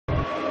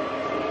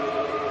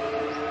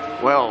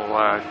Well,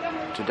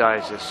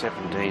 today's the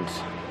 17th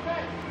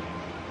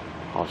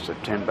of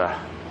September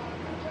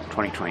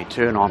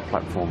 2022 and I'm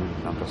platform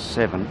number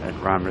 7 at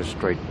Roma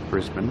Street,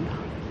 Brisbane.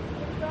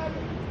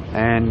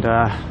 And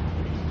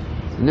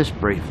in this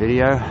brief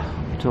video,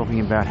 I'm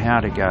talking about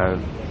how to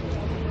go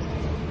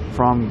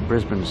from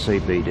Brisbane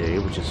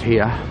CBD, which is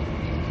here,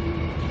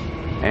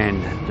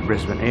 and the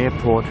Brisbane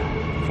Airport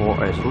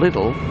for as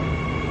little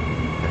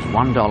as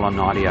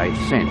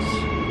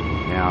 $1.98.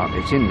 Now,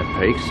 it's in the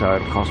peak, so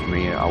it'll cost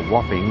me a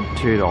whopping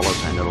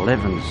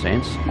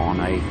 $2.11 on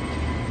a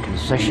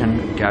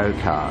concession go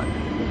card.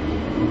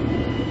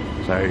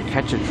 So to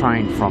catch a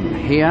train from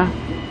here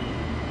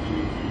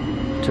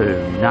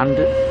to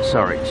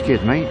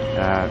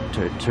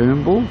to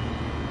Toombul,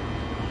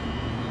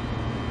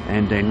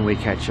 and then we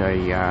catch a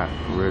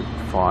Route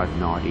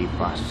 590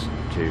 bus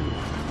to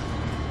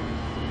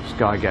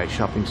Skygate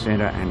Shopping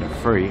Centre and a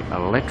free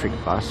electric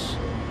bus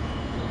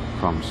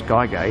from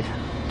Skygate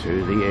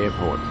to the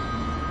airport.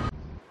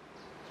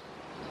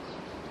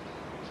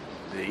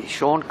 The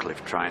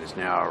Shorncliffe train is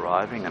now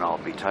arriving and I'll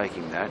be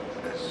taking that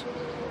as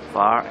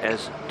far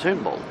as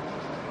Toombul.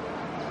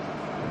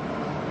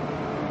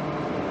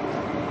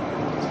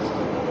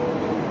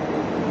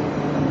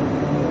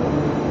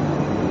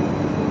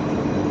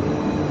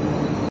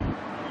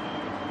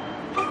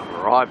 We've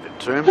arrived at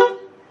Toombul.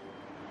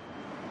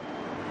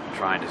 The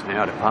train is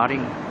now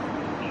departing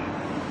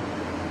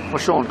for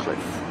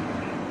Shorncliffe.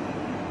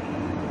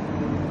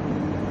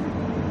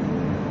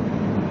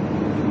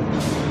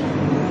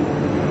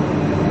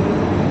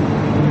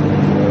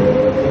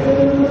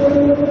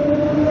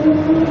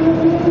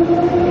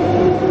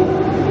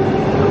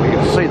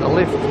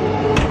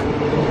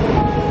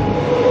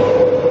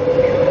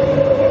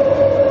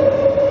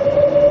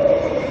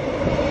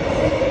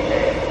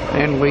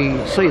 And we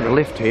see the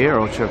lift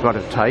here, which I've got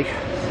to take.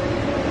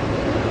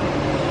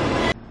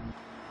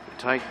 You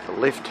take the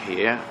lift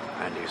here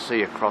and you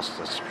see across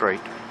the street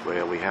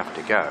where we have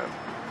to go,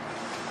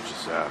 which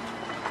is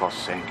across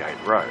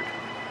Sandgate Road.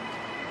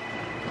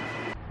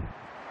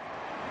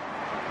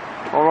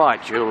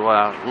 Alright, you'll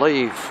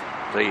leave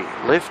the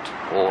lift,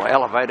 or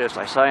elevator as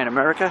they say in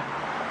America,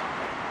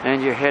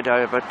 and you head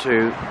over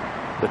to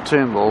the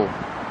Toombul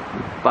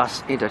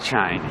bus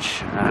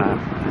interchange.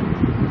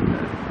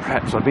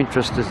 Perhaps of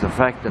interest is the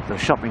fact that the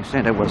shopping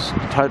centre was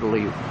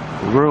totally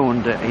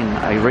ruined in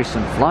a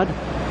recent flood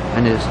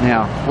and is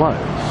now closed.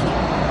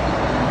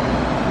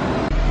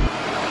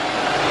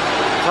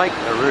 Take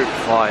the Route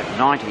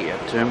 590 at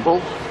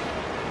Toombul.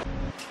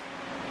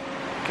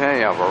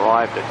 Okay, I've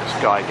arrived at the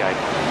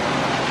Skygate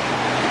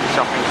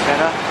Shopping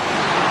Centre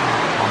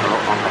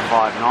on the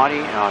 590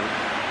 and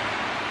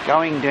I'm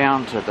going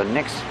down to the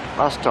next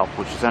bus stop,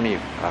 which is only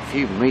a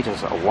few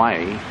metres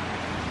away,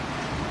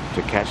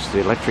 to catch the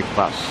electric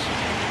bus.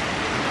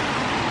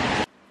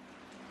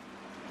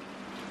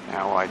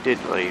 Now I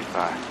did leave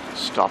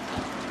stop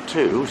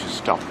 2, which is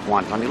stop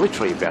 1, only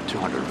literally about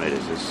 200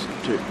 metres. It's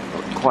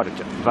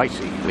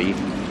basically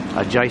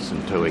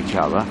adjacent to each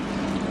other.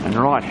 And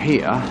right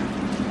here,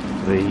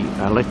 the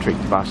electric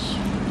bus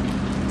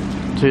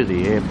to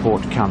the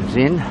airport comes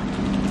in.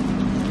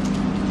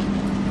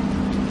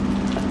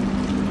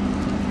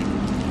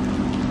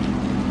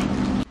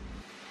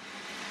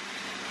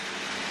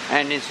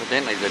 And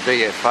incidentally, the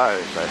DFO,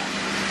 the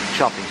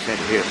shopping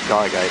centre here at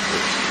Skygate,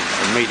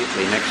 is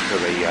immediately next to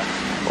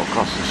or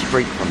across the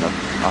street from the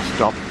bus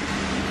stop.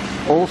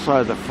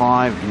 Also, the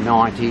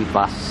 590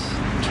 bus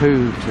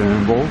to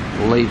Toombul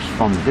leaves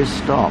from this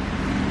stop.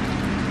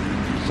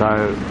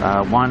 So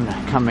one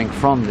coming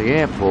from the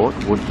airport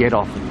would get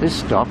off at this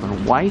stop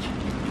and wait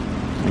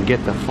and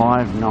get the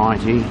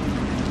 590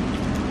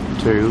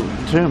 to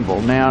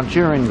Toombul. Now,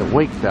 during the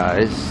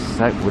weekdays,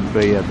 that would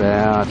be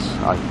about,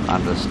 I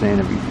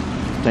understand, every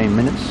 15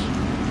 minutes.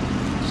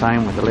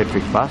 Same with the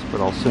electric bus,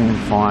 but I'll soon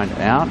find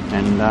out,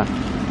 and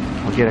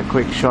I'll get a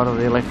quick shot of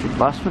the electric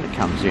bus when it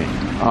comes in.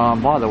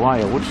 By the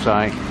way, I would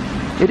say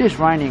it is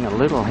raining a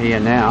little here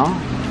now.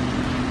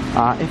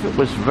 If it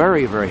was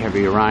very, very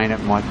heavy rain,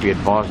 it might be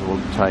advisable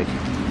to take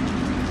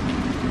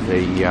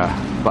the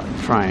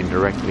train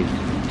directly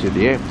to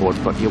the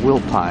airport, but you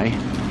will pay,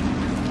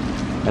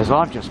 as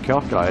I've just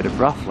calculated,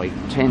 roughly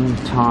 10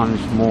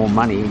 times more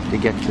money to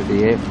get to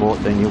the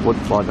airport than you would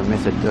by the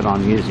method that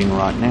I'm using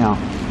right now.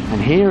 And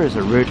here is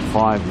a Route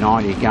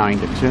 590 going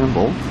to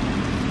Toombul,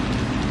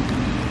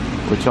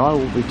 which I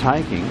will be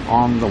taking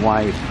on the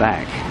way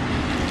back.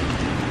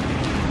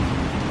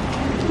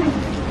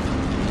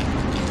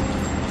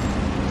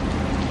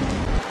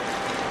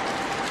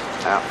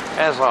 Now,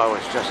 as I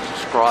was just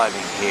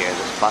describing here,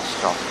 this bus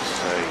stop is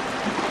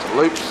a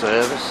loop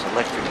service,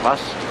 electric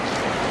bus,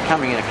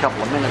 coming in a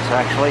couple of minutes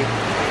actually.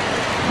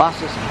 Bus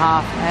is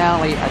half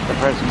hourly at the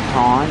present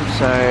time,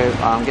 so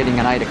I'm getting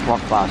an 8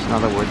 o'clock bus, in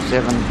other words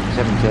 7,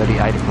 7:30,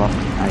 8 o'clock,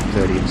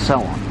 8:30 and so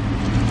on.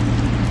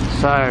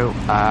 So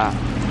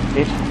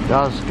it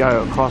does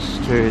go across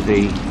to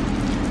the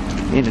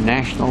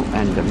international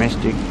and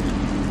domestic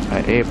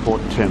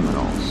airport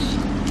terminals.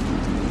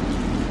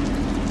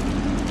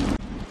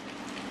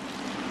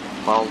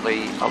 Well,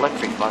 the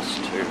electric bus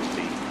to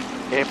the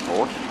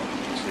airport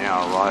is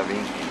now arriving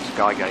in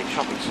Skygate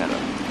Shopping Centre.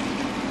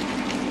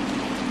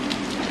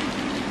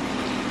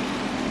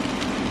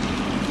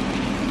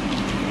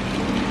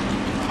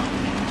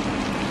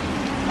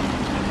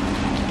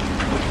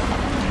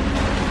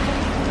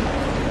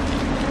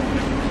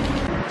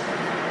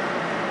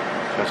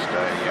 Just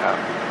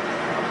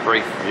a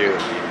brief view of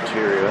the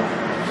interior.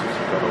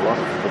 We've got a lot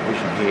of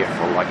provision here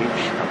for luggage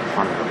at the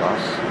front of the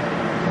bus.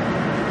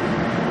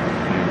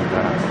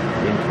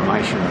 The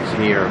information is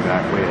here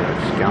about where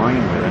it's going,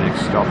 where the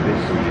next stop is the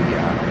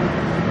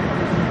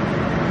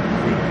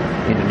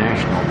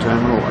International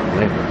Terminal at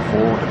level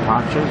 4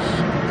 departures.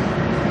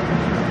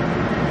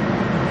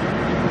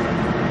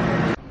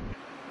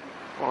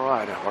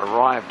 Alright, I've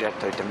arrived at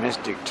the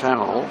domestic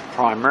terminal,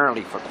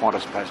 primarily for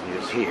Qantas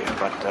passengers here,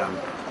 but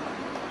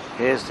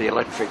here's the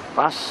electric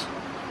bus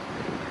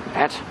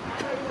at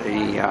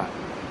the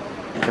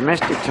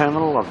domestic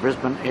terminal of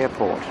Brisbane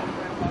Airport.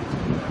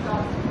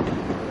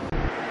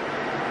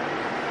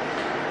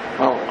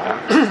 Well,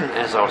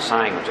 as I was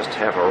saying, I just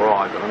have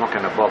arrived, but I'm not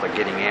going to bother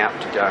getting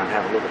out to go and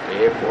have a look at the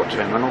airport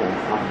terminal.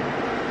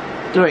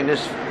 I'm doing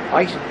this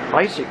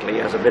basically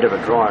as a bit of a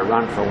dry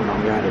run for when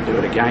I'm going to do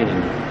it again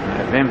in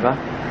November.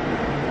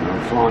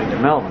 I'm flying to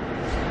Melbourne.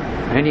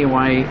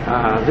 Anyway,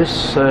 this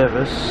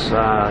service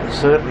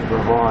certainly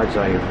provides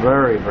a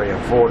very, very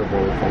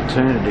affordable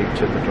alternative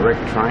to the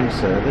direct train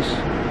service.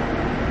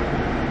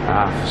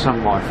 For some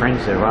of my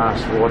friends have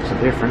asked, well, what's the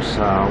difference?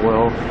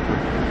 Well,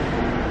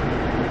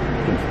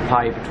 you can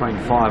pay between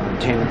 5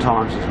 and 10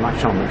 times as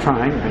much on the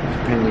train,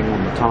 depending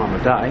on the time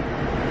of day.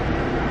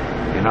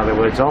 In other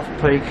words,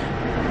 off-peak,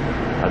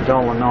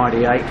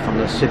 $1.98 from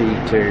the city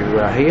to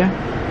here,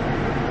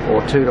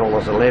 or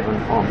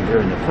 $2.11 on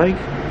during the peak.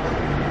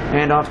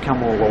 And I've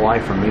come all the way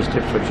from East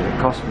Ipswich, and it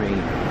cost me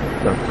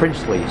the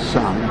princely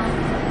sum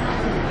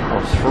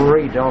of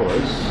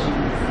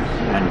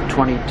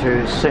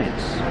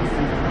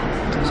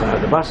 $3.22. So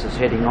the bus is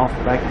heading off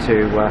back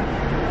to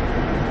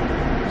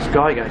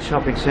Skygate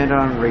Shopping Centre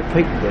and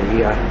repeat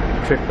the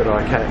trip that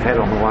I had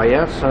on the way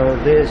out. So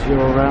there's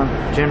your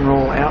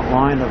general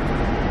outline of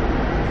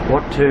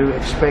what to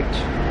expect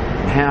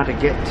and how to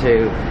get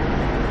to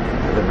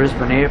the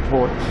Brisbane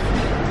Airport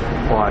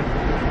by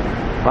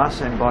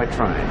bus and by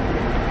train.